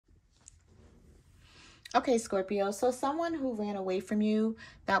Okay, Scorpio. So someone who ran away from you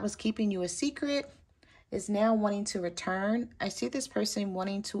that was keeping you a secret is now wanting to return. I see this person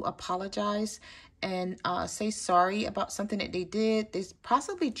wanting to apologize and say sorry about something that they did. They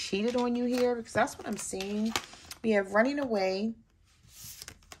possibly cheated on you here because that's what I'm seeing. We have running away,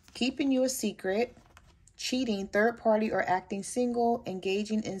 keeping you a secret, cheating, third party or acting single,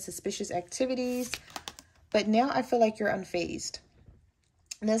 engaging in suspicious activities. But now I feel like you're unfazed.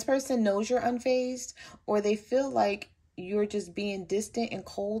 This person knows you're unfazed, or they feel like you're just being distant and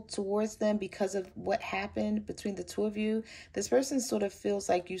cold towards them because of what happened between the two of you. This person sort of feels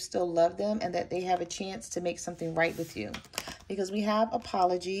like you still love them and that they have a chance to make something right with you. Because we have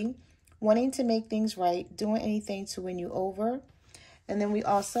apology, wanting to make things right, doing anything to win you over. And then we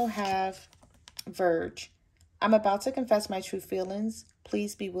also have Verge. I'm about to confess my true feelings.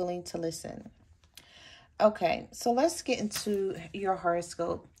 Please be willing to listen. Okay, so let's get into your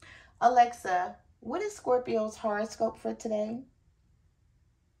horoscope. Alexa, what is Scorpio's horoscope for today?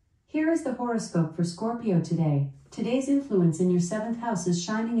 Here is the horoscope for Scorpio today. Today's influence in your 7th house is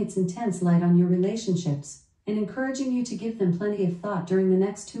shining its intense light on your relationships and encouraging you to give them plenty of thought during the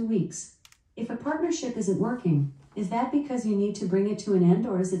next 2 weeks. If a partnership isn't working, is that because you need to bring it to an end,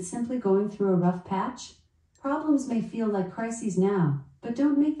 or is it simply going through a rough patch? Problems may feel like crises now, but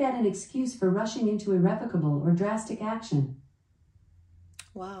don't make that an excuse for rushing into irrevocable or drastic action.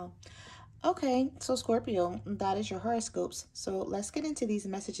 Wow. Okay, so Scorpio, that is your horoscopes. So let's get into these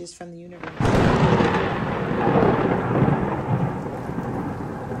messages from the universe.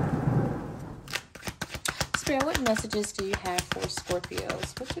 Spirit, what messages do you have for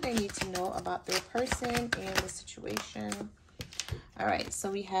Scorpios? What do they need to know about their person and the situation? All right,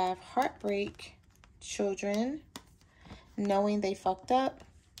 so we have heartbreak, children, knowing they fucked up,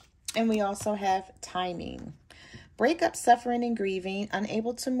 and we also have timing. Breakup, suffering, and grieving,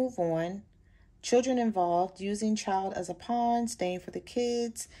 unable to move on. Children involved, using child as a pawn, staying for the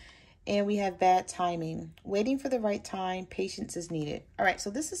kids. And we have bad timing, waiting for the right time, patience is needed. All right,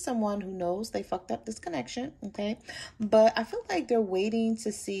 so this is someone who knows they fucked up this connection, okay? But I feel like they're waiting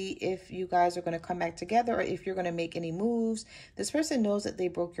to see if you guys are going to come back together or if you're going to make any moves. This person knows that they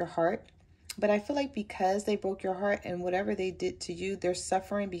broke your heart. But I feel like because they broke your heart and whatever they did to you, they're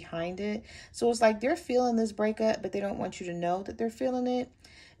suffering behind it. So it's like they're feeling this breakup, but they don't want you to know that they're feeling it.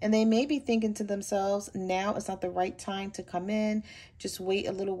 And they may be thinking to themselves, now is not the right time to come in. Just wait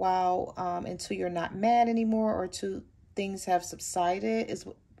a little while until you're not mad anymore or till things have subsided is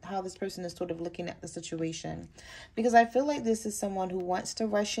how this person is sort of looking at the situation. Because I feel like this is someone who wants to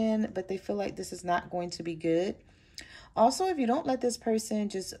rush in, but they feel like this is not going to be good. Also, if you don't let this person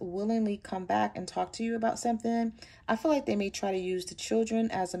just willingly come back and talk to you about something, I feel like they may try to use the children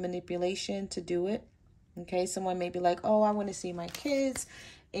as a manipulation to do it. Okay, someone may be like, oh, I want to see my kids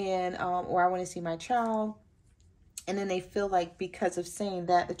and or I want to see my child. And then they feel like because of saying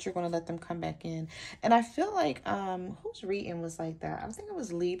that you're going to let them come back in. And I feel like whose reading was like that? I think it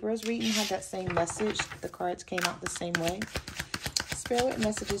was Libra's reading had that same message. The cards came out the same way. Spirit, what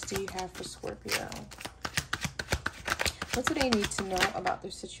messages do you have for Scorpio? What do they need to know about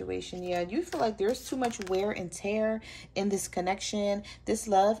their situation? Yeah, you feel like there's too much wear and tear in this connection. This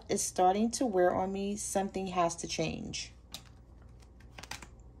love is starting to wear on me. Something has to change.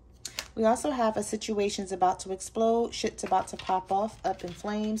 We also have a situation's about to explode. Shit's about to pop off, up in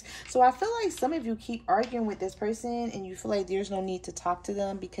flames. So I feel like some of you keep arguing with this person and you feel like there's no need to talk to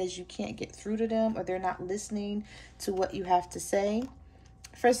them because you can't get through to them or they're not listening to what you have to say.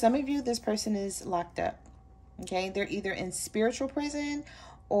 For some of you, this person is locked up. Okay, they're either in spiritual prison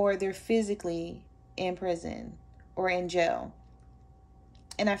or they're physically in prison or in jail.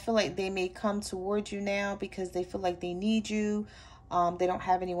 And I feel like they may come towards you now because they feel like they need you. They don't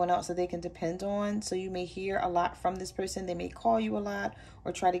have anyone else that they can depend on. So you may hear a lot from this person. They may call you a lot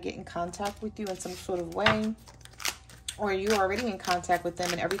or try to get in contact with you in some sort of way. Or you're already in contact with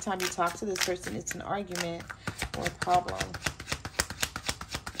them and every time you talk to this person, it's an argument or a problem.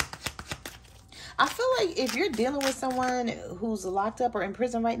 I feel like if you're dealing with someone who's locked up or in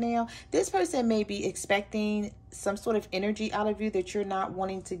prison right now, this person may be expecting some sort of energy out of you that you're not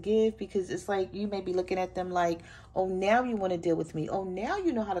wanting to give because it's like you may be looking at them like, oh, now you want to deal with me. Oh, now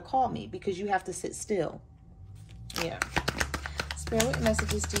you know how to call me because you have to sit still. Yeah. Spirit, what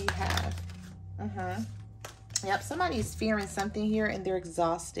messages do you have? Yep, somebody is fearing something here and they're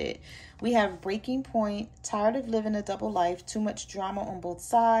exhausted. We have breaking point, tired of living a double life, too much drama on both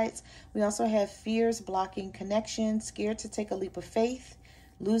sides. We also have fears blocking connection, scared to take a leap of faith,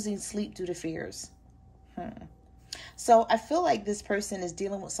 losing sleep due to fears. So I feel like this person is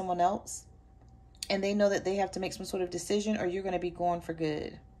dealing with someone else and they know that they have to make some sort of decision or you're going to be gone for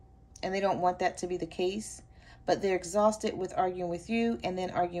good. and they don't want that to be the case, but they're exhausted with arguing with you and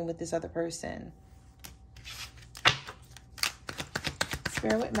then arguing with this other person.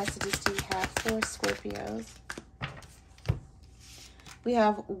 Spirit, what messages do you have for Scorpios? We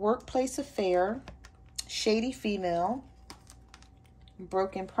have workplace affair, shady female,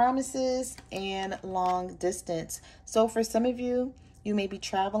 broken promises, and long distance. So for some of you, you may be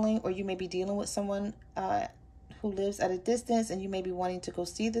traveling, or you may be dealing with someone who lives at a distance, and you may be wanting to go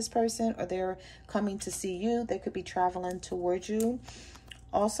see this person, or they're coming to see you. They could be traveling towards you.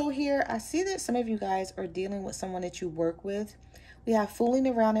 Also here, I see that some of you guys are dealing with someone that you work with. We have fooling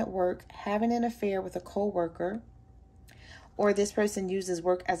around at work, having an affair with a co-worker, or this person uses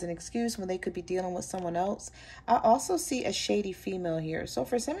work as an excuse when they could be dealing with someone else. I also see a shady female here. So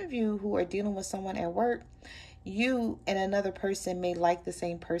for some of you who are dealing with someone at work, you and another person may like the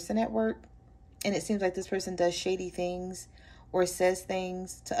same person at work, and it seems like this person does shady things or says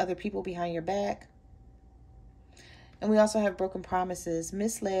things to other people behind your back. And we also have broken promises,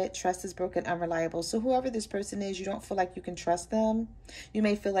 misled, trust is broken, unreliable. So whoever this person is, you don't feel like you can trust them. You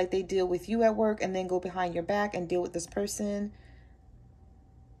may feel like they deal with you at work and then go behind your back and deal with this person.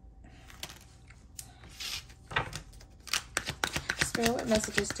 Spirit, what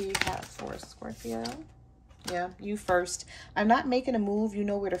messages do you have for Scorpio? Yeah, you first. I'm not making a move. You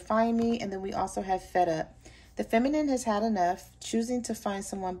know where to find me. And then we also have fed up. The feminine has had enough, choosing to find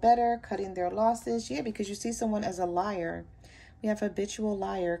someone better, cutting their losses. Yeah, because you see someone as a liar. We have habitual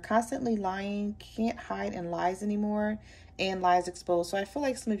liar, constantly lying, can't hide in lies anymore, and lies exposed. So I feel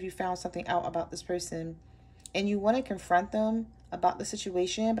like some of you found something out about this person, and you want to confront them about the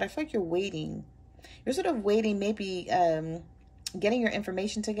situation, but I feel like you're waiting. You're sort of waiting, maybe getting your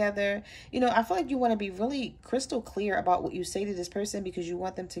information together. You know, I feel like you want to be really crystal clear about what you say to this person because you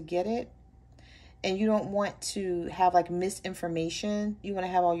want them to get it. And you don't want to have like misinformation. You want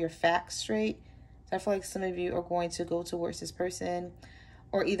to have all your facts straight. So I feel like some of you are going to go towards this person,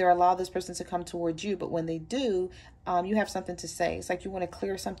 or either allow this person to come towards you. But when they do, you have something to say. It's like you want to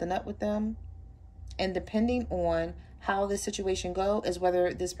clear something up with them. And depending on how this situation goes is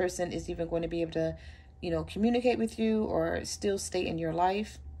whether this person is even going to be able to, you know, communicate with you or still stay in your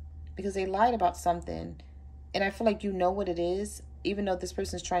life, because they lied about something. And I feel like you know what it is, even though this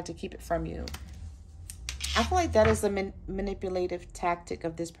person is trying to keep it from you. I feel like that is a manipulative tactic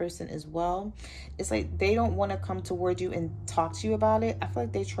of this person as well. It's like they don't want to come toward you and talk to you about it. I feel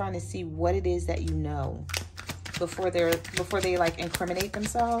like they're trying to see what it is that you know before they like incriminate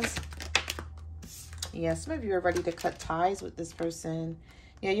themselves. Yeah, some of you are ready to cut ties with this person.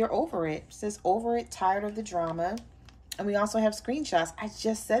 Yeah, you're over it. It says over it, tired of the drama. And we also have screenshots. I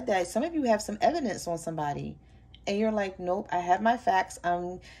just said that. Some of you have some evidence on somebody, and you're like, nope, I have my facts.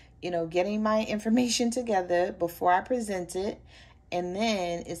 I'm getting my information together before I present it. And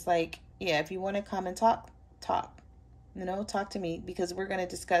then it's like, yeah, if you want to come and talk, talk to me, because we're going to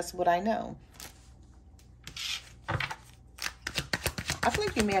discuss what I know. I feel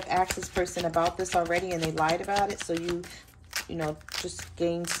like you may have asked this person about this already and they lied about it. So you just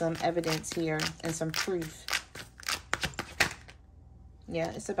gained some evidence here and some proof. Yeah,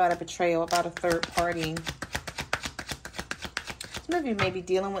 it's about a betrayal, about a third party. Some of you may be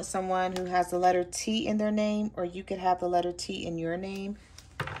dealing with someone who has the letter T in their name, or you could have the letter T in your name.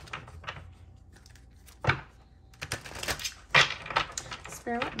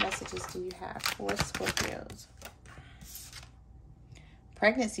 Spirit, what messages do you have for Scorpios?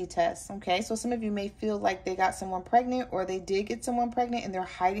 Pregnancy test. Okay, so some of you may feel like they got someone pregnant, or they did get someone pregnant and they're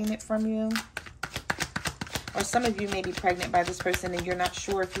hiding it from you. Or some of you may be pregnant by this person and you're not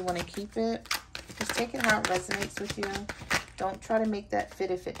sure if you want to keep it. Just take it how it resonates with you. Don't try to make that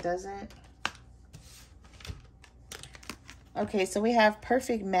fit if it doesn't. Okay, so we have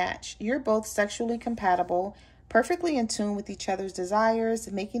perfect match. You're both sexually compatible, perfectly in tune with each other's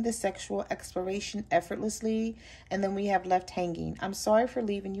desires, making the sexual exploration effortlessly. And then we have left hanging. I'm sorry for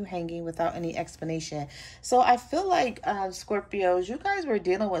leaving you hanging without any explanation. So I feel like Scorpios, you guys were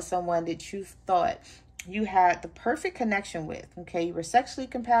dealing with someone that you thought you had the perfect connection with. Okay, you were sexually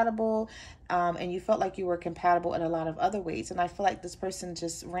compatible, and you felt like you were compatible in a lot of other ways. And I feel like this person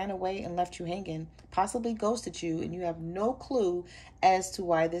just ran away and left you hanging, possibly ghosted you, and you have no clue as to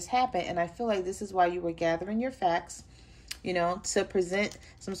why this happened. And I feel like this is why you were gathering your facts, to present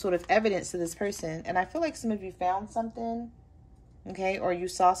some sort of evidence to this person. And I feel like some of you found something, okay, or you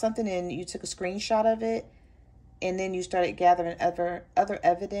saw something and you took a screenshot of it, and then you started gathering other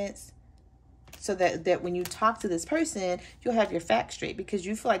evidence, so that when you talk to this person, you'll have your facts straight, because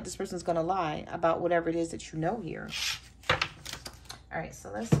you feel like this person's going to lie about whatever it is that you know here. All right,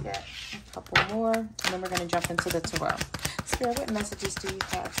 so let's get a couple more, and then we're going to jump into the tarot. Spirit, what messages do you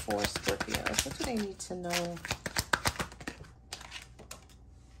have for Scorpios? What do they need to know?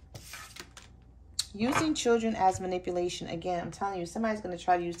 Using children as manipulation. Again, I'm telling you, somebody's going to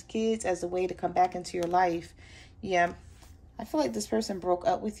try to use kids as a way to come back into your life. Yeah, I feel like this person broke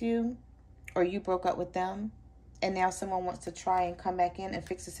up with you, or you broke up with them, and now someone wants to try and come back in and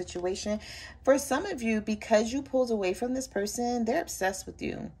fix the situation. For some of you, because you pulled away from this person, they're obsessed with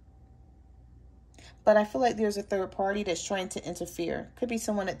you. But I feel like there's a third party that's trying to interfere. Could be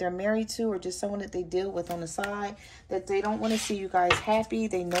someone that they're married to, or just someone that they deal with on the side, that they don't want to see you guys happy.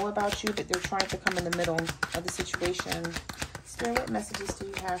 They know about you, but they're trying to come in the middle of the situation. Spirit, what messages do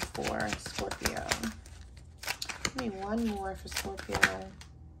you have for Scorpio? Give me one more for Scorpio.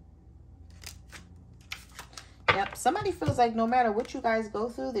 Yep, somebody feels like no matter what you guys go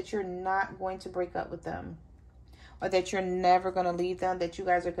through, that you're not going to break up with them. Or that you're never going to leave them, that you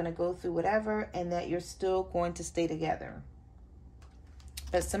guys are going to go through whatever, and that you're still going to stay together.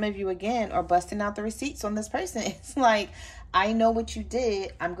 But some of you, again, are busting out the receipts on this person. It's like, I know what you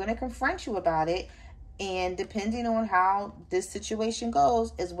did. I'm going to confront you about it. And depending on how this situation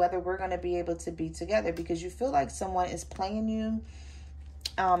goes is whether we're going to be able to be together. Because you feel like someone is playing you.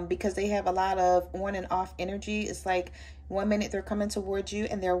 Because they have a lot of on and off energy. It's like 1 minute they're coming towards you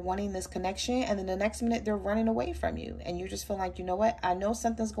and they're wanting this connection, and then the next minute they're running away from you, and you just feel like, you know what, I know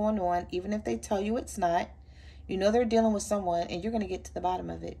something's going on, even if they tell you it's not. You know they're dealing with someone, and you're going to get to the bottom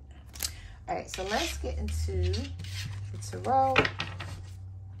of it. All right, so let's get into the tarot.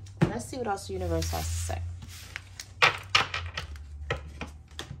 Let's see what else the universe has to say.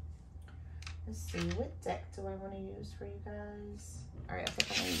 Let's see, what deck do I want to use for you guys? All right, I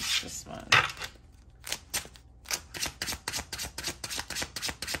think I'm going to use this one.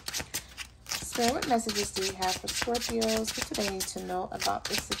 So what messages do you have for Scorpios? What do they need to know about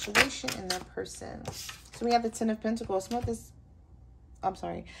this situation and their person? So we have the Ten of Pentacles. Some of this, I'm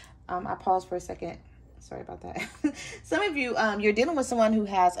sorry, I paused for a second. Sorry about that. Some of you, you're dealing with someone who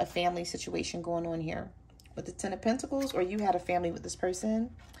has a family situation going on here with the Ten of Pentacles, or you had a family with this person.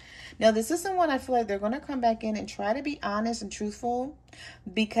 Now, this is someone I feel like they're going to come back in and try to be honest and truthful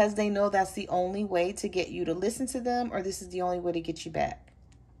because they know that's the only way to get you to listen to them, or this is the only way to get you back.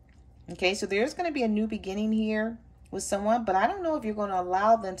 Okay, so there's going to be a new beginning here with someone, but I don't know if you're going to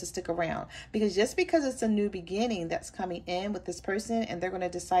allow them to stick around, because just because it's a new beginning that's coming in with this person and they're going to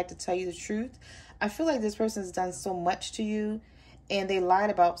decide to tell you the truth, I feel like this person's done so much to you and they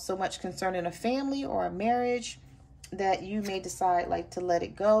lied about so much concerning a family or a marriage that you may decide like to let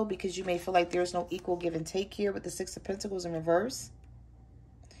it go, because you may feel like there's no equal give and take here with the Six of Pentacles in reverse.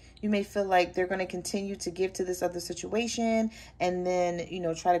 You may feel like they're going to continue to give to this other situation and then, you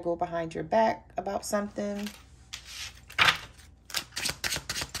know, try to go behind your back about something.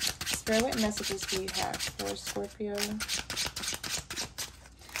 Spirit, what messages do you have for Scorpio?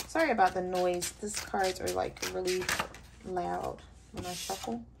 Sorry about the noise. These cards are like really loud when I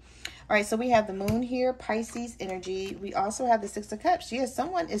shuffle. All right, so we have the moon here, Pisces energy. We also have the Six of Cups. Yes,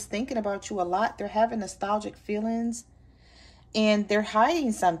 someone is thinking about you a lot. They're having nostalgic feelings. And they're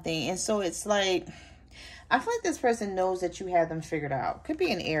hiding something. And so it's like, I feel like this person knows that you have them figured out. Could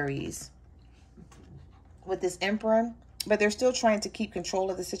be an Aries with this Emperor. But they're still trying to keep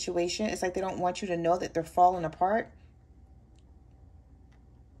control of the situation. It's like they don't want you to know that they're falling apart.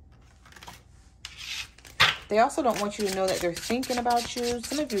 They also don't want you to know that they're thinking about you.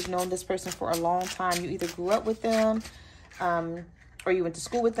 Some of you have known this person for a long time. You either grew up with them, or you went to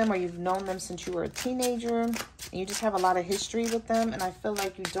school with them, or you've known them since you were a teenager, and you just have a lot of history with them. And I feel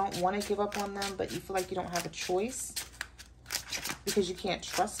like you don't want to give up on them, but you feel like you don't have a choice because you can't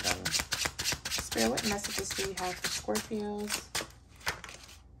trust them. Spirit, what messages do you have for Scorpios?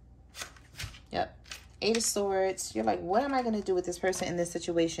 Yep. Eight of Swords. You're like, what am I going to do with this person in this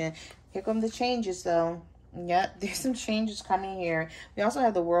situation? Here come the changes, though. Yep, there's some changes coming here. We also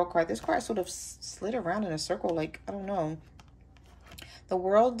have the World card. This card sort of slid around in a circle, like, I don't know. The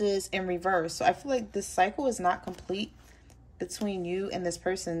World is in reverse. So I feel like this cycle is not complete between you and this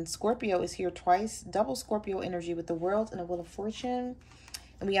person. Scorpio is here twice. Double Scorpio energy with the World and the Wheel of Fortune.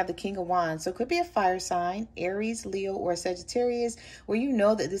 And we have the King of Wands. So it could be a fire sign, Aries, Leo, or Sagittarius, where you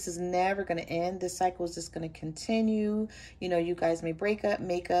know that this is never going to end. This cycle is just going to continue. You know, you guys may break up,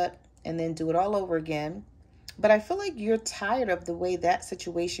 make up, and then do it all over again. But I feel like you're tired of the way that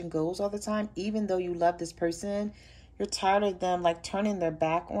situation goes all the time, even though you love this person. You're tired of them like turning their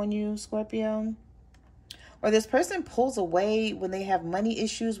back on you, Scorpio. Or this person pulls away when they have money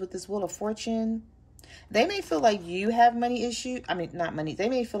issues with this Wheel of Fortune. They may feel like you have money issues. I mean, not money. They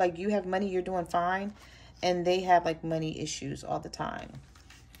may feel like you have money, you're doing fine. and they have like money issues all the time.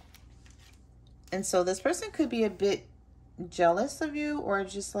 And so this person could be a bit jealous of you, or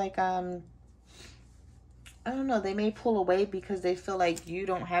just like, I don't know, they may pull away because they feel like you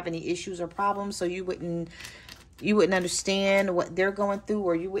don't have any issues or problems, so you wouldn't understand what they're going through,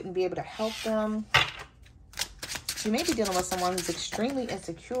 or you wouldn't be able to help them. You may be dealing with someone who's extremely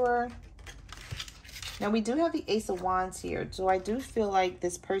insecure. Now, we do have the Ace of Wands here. So I do feel like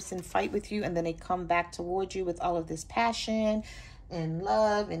this person fight with you and then they come back towards you with all of this passion and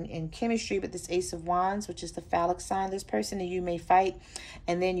love and chemistry with this Ace of Wands, which is the phallic sign, this person, and you may fight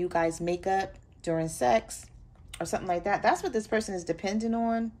and then you guys make up during sex or something like that. That's what this person is dependent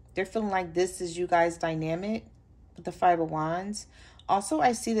on. They're feeling like this is you guys' dynamic with the Five of Wands. Also,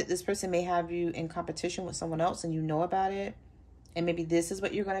 I see that this person may have you in competition with someone else and you know about it. And maybe this is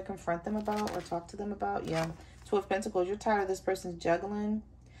what you're going to confront them about or talk to them about. Yeah. Two of Pentacles. You're tired of this person's juggling.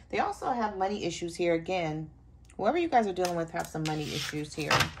 They also have money issues here again. Whoever you guys are dealing with have some money issues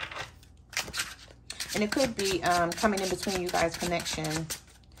here. And it could be coming in between you guys' connection.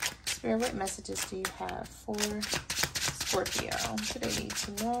 Spirit, what messages do you have for Scorpio? What do they need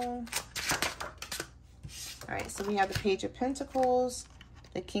to know? All right. So we have the Page of Pentacles,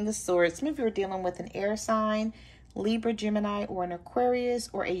 the King of Swords. Some of you are dealing with an air sign, Libra, Gemini, or an Aquarius,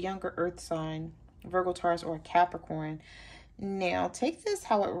 or a younger earth sign, Virgo, Taurus, or a Capricorn. Now, take this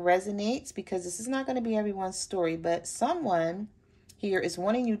how it resonates, because this is not going to be everyone's story, but someone here is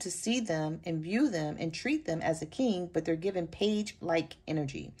wanting you to see them and view them and treat them as a king, but they're given page-like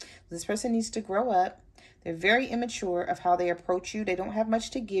energy. This person needs to grow up. They're very immature of how they approach you. They don't have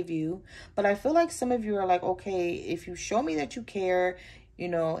much to give you, but I feel like some of you are like, okay, if you show me that you care, you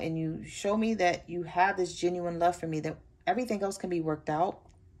know, and you show me that you have this genuine love for me, that everything else can be worked out.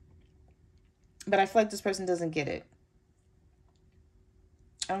 But I feel like this person doesn't get it.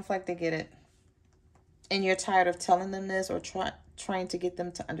 I don't feel like they get it. And you're tired of telling them this or trying to get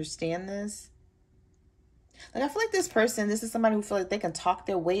them to understand this. Like, I feel like this is somebody who feels like they can talk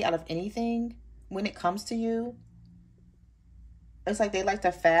their way out of anything when it comes to you. It's like they like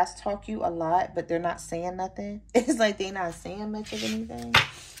to fast talk you a lot, but they're not saying nothing. It's like they're not saying much of anything.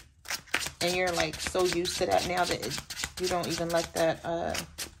 And you're like so used to that now that you don't even let that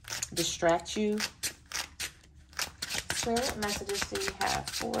distract you. So what messages do you have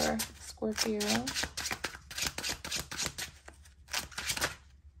for Scorpio?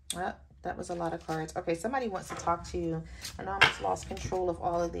 Well, that was a lot of cards. Okay, somebody wants to talk to you. I know I almost lost control of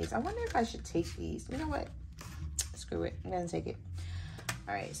all of these. I wonder if I should take these. You know what? Screw it. I'm going to take it.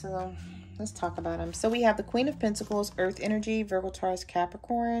 All right, so let's talk about them. So we have the Queen of Pentacles, Earth energy, Virgo, Taurus,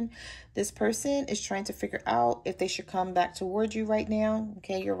 Capricorn. This person is trying to figure out if they should come back towards you right now.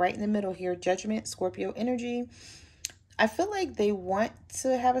 Okay, you're right in the middle here. Judgment, Scorpio energy. I feel like they want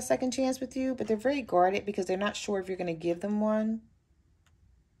to have a second chance with you, but they're very guarded because they're not sure if you're going to give them one.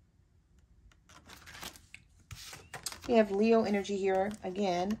 We have Leo energy here.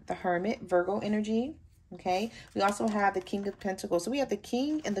 Again, the Hermit, Virgo energy. Okay, we also have the King of Pentacles. So we have the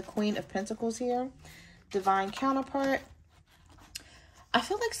King and the Queen of Pentacles here. Divine counterpart. I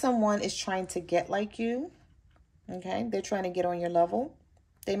feel like someone is trying to get like you. Okay, they're trying to get on your level.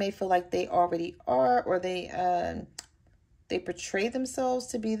 They may feel like they already are, or they portray themselves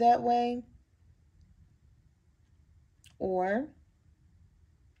to be that way. Or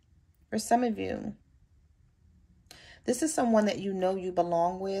for some of you, this is someone that you know you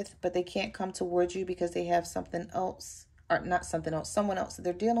belong with, but they can't come towards you because they have something else, or not something else, someone else that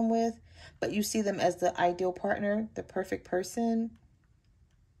they're dealing with, but you see them as the ideal partner, the perfect person.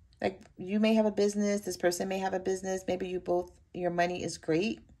 Like, you may have a business, this person may have a business, maybe you both, your money is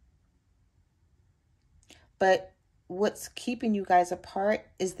great. But what's keeping you guys apart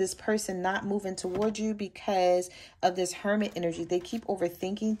is this person not moving towards you because of this Hermit energy. They keep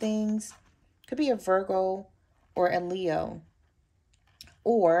overthinking things. Could be a Virgo or a Leo,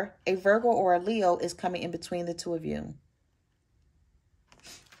 or a Virgo or a Leo is coming in between the two of you.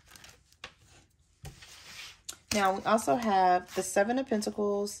 Now, we also have the Seven of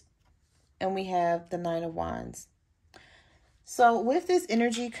Pentacles and we have the Nine of Wands. So with this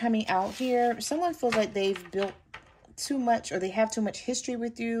energy coming out here, someone feels like they've built too much, or they have too much history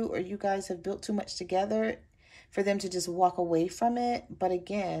with you, or you guys have built too much together for them to just walk away from it. But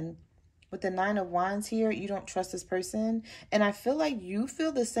again, with the Nine of Wands here, you don't trust this person. And I feel like you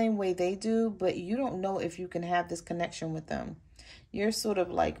feel the same way they do, but you don't know if you can have this connection with them. You're sort of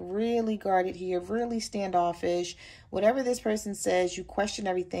like really guarded here, really standoffish. Whatever this person says, you question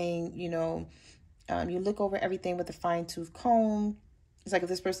everything, you know, you look over everything with a fine-tooth comb. It's like if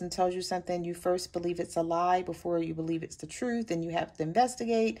this person tells you something, you first believe it's a lie before you believe it's the truth, and you have to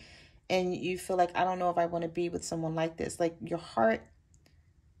investigate. and you feel like, I don't know if I want to be with someone like this. Like your heart,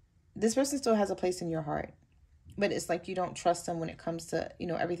 this person still has a place in your heart, but it's like you don't trust them when it comes to, you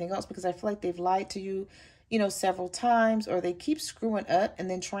know, everything else, because I feel like they've lied to you, you know, several times, or they keep screwing up and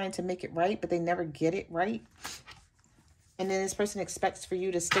then trying to make it right, but they never get it right. And then this person expects for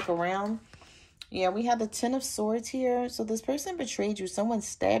you to stick around. Yeah, we have the 10 of Swords here. So this person betrayed you. Someone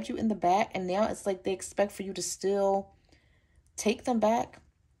stabbed you in the back, and now it's like they expect for you to still take them back,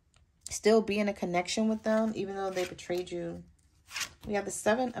 still be in a connection with them, even though they betrayed you. We have the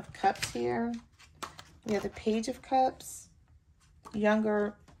 7 of Cups here. We have the Page of Cups,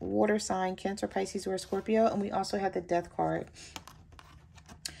 younger water sign, Cancer, Pisces, or Scorpio. And we also have the Death card.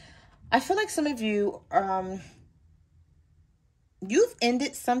 I feel like some of you, you've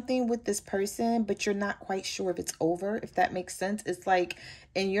ended something with this person, but you're not quite sure if it's over, if that makes sense. It's like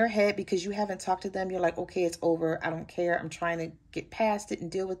in your head, because you haven't talked to them, you're like, okay, it's over. I don't care. I'm trying to get past it and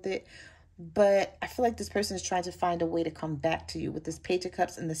deal with it. But I feel like this person is trying to find a way to come back to you with this Page of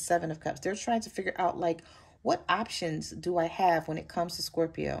Cups and the 7 of Cups. They're trying to figure out, like, what options do I have when it comes to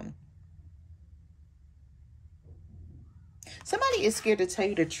Scorpio? Somebody is scared to tell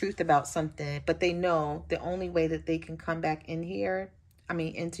you the truth about something, but they know the only way that they can come back in here,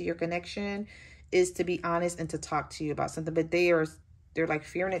 into your connection, is to be honest and to talk to you about something. But they're like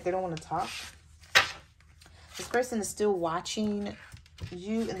fearing it. They don't want to talk. This person is still watching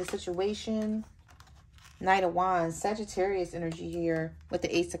you in the situation. Knight of Wands, Sagittarius energy here with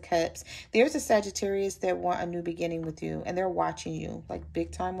the Ace of Cups. There's a Sagittarius that want a new beginning with you, and they're watching you, like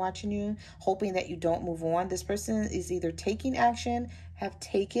big time watching you, hoping that you don't move on. This person is either taking action, have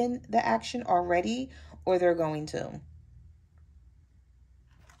taken the action already, or they're going to.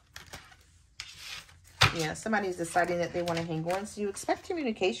 Yeah, somebody's deciding that they want to hang on to you. Expect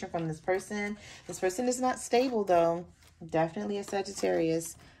communication from this person. This person is not stable, though. Definitely a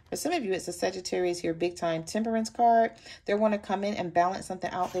Sagittarius. For some of you, it's a Sagittarius here, big time. Temperance card. They want to come in and balance something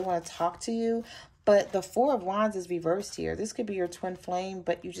out. They want to talk to you. But the 4 of Wands is reversed here. This could be your twin flame,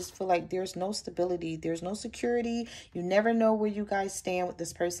 but you just feel like there's no stability. There's no security. You never know where you guys stand with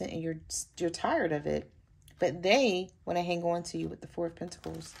this person, and you're tired of it. But they want to hang on to you with the 4 of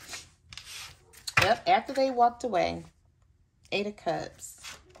Pentacles. Yep, after they walked away, 8 of Cups.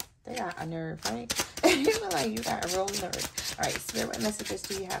 They got a nerve, right? You feel like you got a real nerve. All right, Spirit, what messages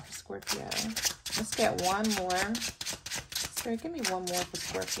do you have for Scorpio? Let's get one more. Spirit, give me one more for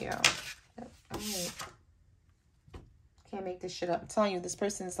Scorpio. Yep. All right. Can't make this shit up. I'm telling you, this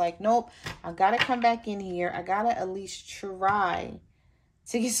person's like, nope, I got to come back in here. I got to at least try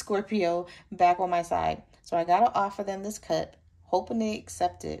to get Scorpio back on my side. So I got to offer them this cup, hoping they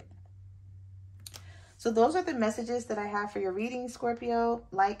accept it. So those are the messages that I have for your reading, Scorpio.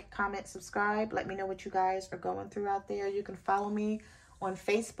 Like, comment, subscribe. Let me know what you guys are going through out there. You can follow me on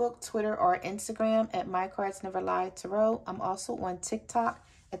Facebook, Twitter, or Instagram at My Cards Never Lie Tarot. I'm also on TikTok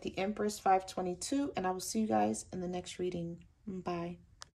at the Empress 522. And I will see you guys in the next reading. Bye.